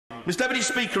Mr. Deputy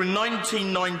Speaker, in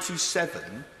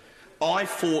 1997, I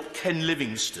fought Ken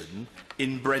Livingstone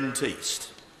in Brent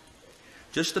East.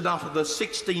 Just enough of the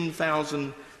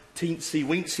 16,000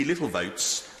 teensy-weensy little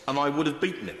votes, and I would have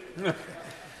beaten him.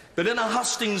 But in a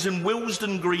hustings in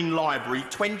Willesden Green Library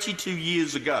 22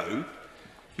 years ago,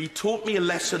 he taught me a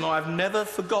lesson I've never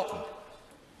forgotten.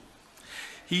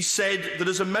 He said that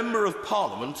as a Member of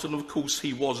Parliament, and of course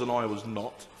he was and I was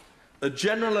not, a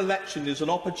general election is an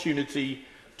opportunity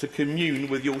to commune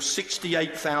with your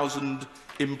 68,000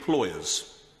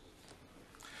 employers.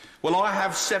 Well, I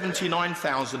have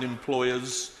 79,000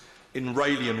 employers in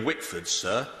Rayleigh and Whitford,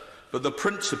 sir, but the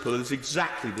principle is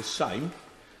exactly the same,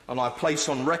 and I place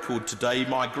on record today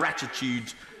my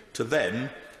gratitude to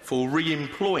them for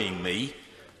re-employing me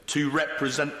to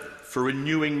represent them, for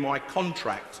renewing my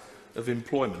contract of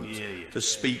employment to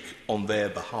speak on their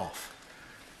behalf.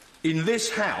 In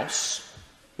this House,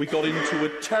 we got into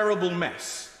a terrible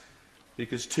mess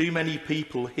because too many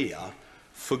people here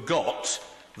forgot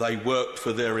they worked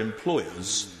for their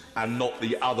employers and not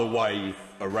the other way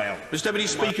around. Mr. Deputy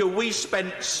Speaker, we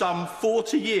spent some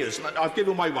 40 years, and I've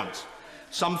given away once,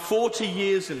 some 40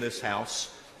 years in this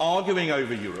House arguing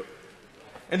over Europe,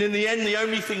 and in the end the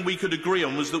only thing we could agree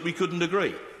on was that we couldn't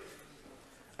agree.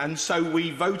 And so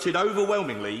we voted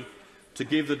overwhelmingly to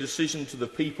give the decision to the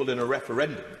people in a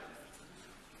referendum,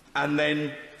 and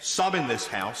then some in this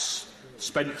House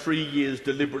spent 3 years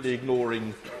deliberately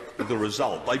ignoring the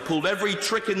result. They pulled every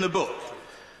trick in the book,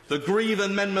 the Grieve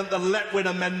Amendment, the Letwin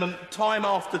Amendment, time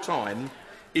after time,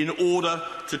 in order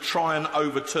to try and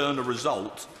overturn a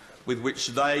result with which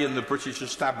they and the British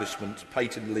establishment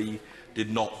patently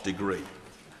did not agree.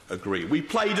 We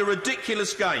played a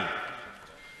ridiculous game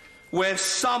where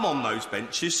some on those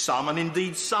benches, some, and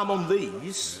indeed some on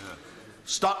these,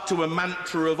 stuck to a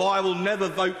mantra of "I will never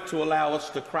vote to allow us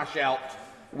to crash out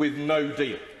with no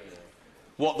deal."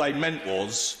 What they meant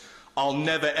was, "I'll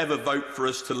never ever vote for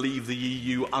us to leave the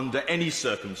EU under any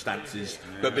circumstances,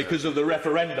 but because of the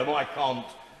referendum I can't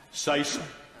say so."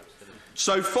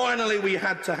 So finally we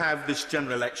had to have this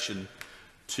general election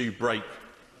to break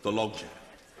the logjam.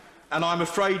 And I'm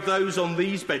afraid those on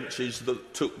these benches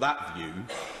that took that view,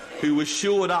 who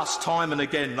assured us time and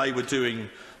again they were doing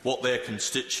what their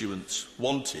constituents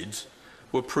wanted,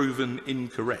 were proven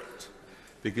incorrect,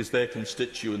 because their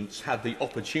constituents had the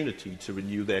opportunity to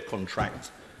renew their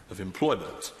contract of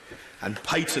employment and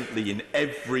patently in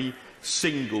every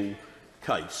single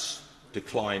case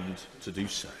declined to do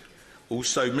so.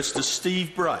 Also, Mr.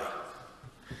 Steve Bray,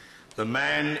 the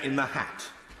man in the hat,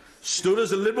 stood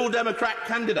as a Liberal Democrat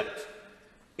candidate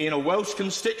in a Welsh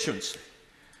constituency,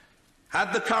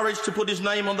 had the courage to put his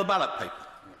name on the ballot paper,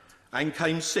 and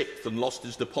came sixth and lost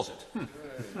his deposit.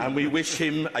 And we wish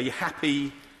him a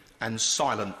happy and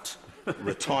silent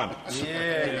retirement.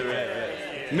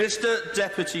 Mr.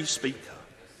 Deputy Speaker,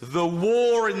 the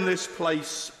war in this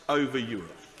place over Europe,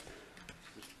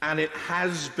 and it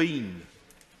has been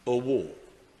a war,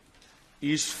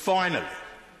 is finally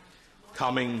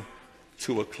coming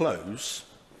to a close,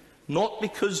 not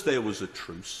because there was a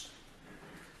truce,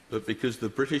 but because the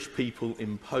British people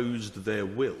imposed their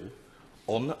will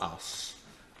on us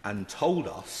and told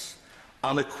us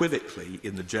unequivocally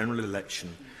in the general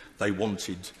election they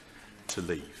wanted to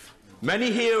leave.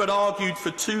 Many here had argued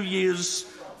for 2 years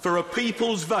for a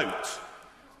people's vote.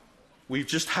 We've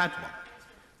just had one.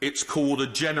 It's called a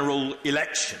general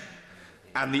election,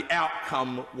 and the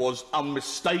outcome was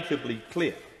unmistakably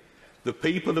clear. The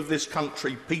people of this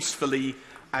country peacefully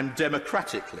and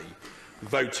democratically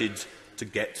voted to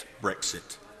get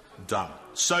Brexit done.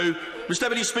 So, Mr.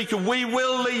 Deputy Speaker, we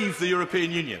will leave the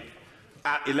European Union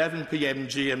at 11 p.m.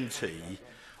 GMT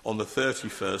on the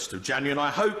 31st of January, and I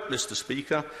hope, Mr.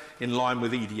 Speaker, in line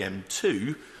with EDM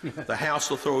 2, the House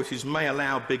authorities may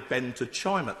allow Big Ben to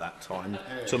chime at that time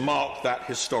to mark that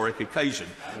historic occasion,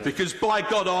 because, by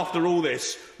God, after all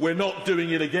this, we're not doing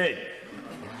it again.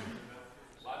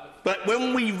 But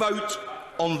when we vote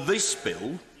on this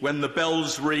bill, when the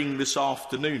bells ring this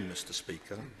afternoon, Mr.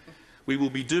 Speaker, we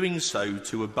will be doing so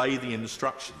to obey the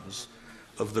instructions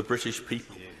of the British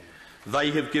people.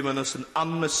 They have given us an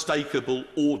unmistakable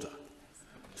order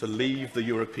to leave the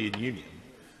European Union,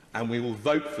 and we will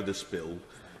vote for this bill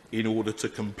in order to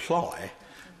comply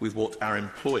with what our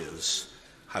employers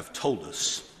have told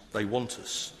us they want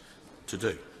us to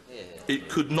do. It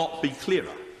could not be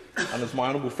clearer, and as my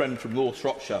honourable friend from North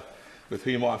Shropshire, with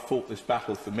whom I fought this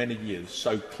battle for many years,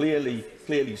 so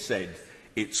clearly said,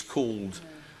 it's called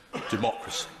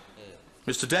democracy.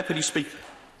 Mr. Deputy Speaker,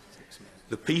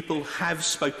 the people have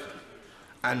spoken,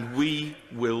 and we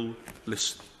will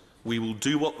listen. We will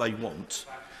do what they want,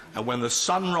 And when the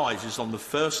sun rises on the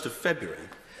 1st of February,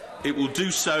 it will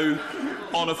do so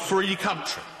on a free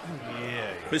country.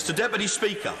 Mr. Deputy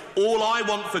Speaker, all I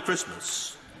want for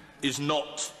Christmas is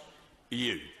not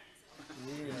you.